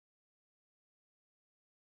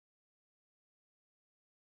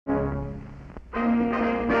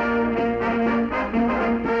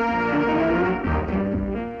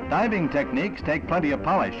Diving techniques take plenty of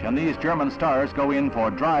polish, and these German stars go in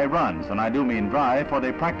for dry runs, and I do mean dry, for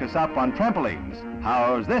they practice up on trampolines.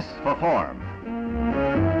 How's this for form?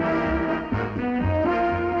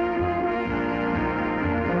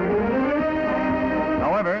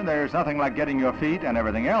 However, there's nothing like getting your feet and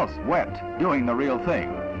everything else wet, doing the real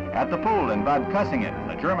thing. At the pool in Bad Kössingen,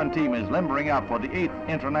 the German team is limbering up for the 8th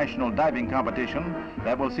international diving competition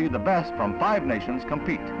that will see the best from 5 nations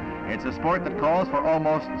compete. It's a sport that calls for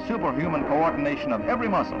almost superhuman coordination of every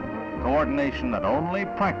muscle, coordination that only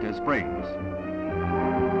practice brings.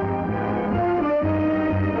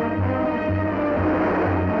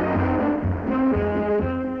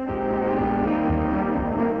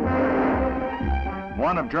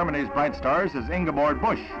 One of Germany's bright stars is Ingeborg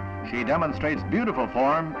Busch. She demonstrates beautiful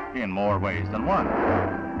form in more ways than one.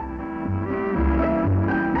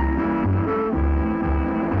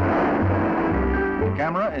 The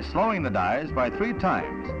camera is slowing the dives by 3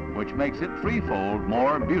 times, which makes it 3-fold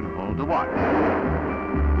more beautiful to watch.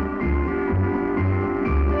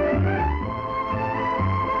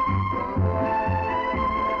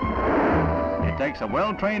 It takes a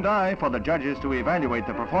well-trained eye for the judges to evaluate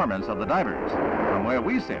the performance of the divers. From where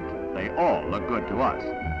we sit, they all look good to us.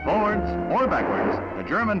 Forwards or backwards, the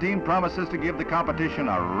German team promises to give the competition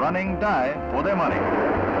a running dive for their money.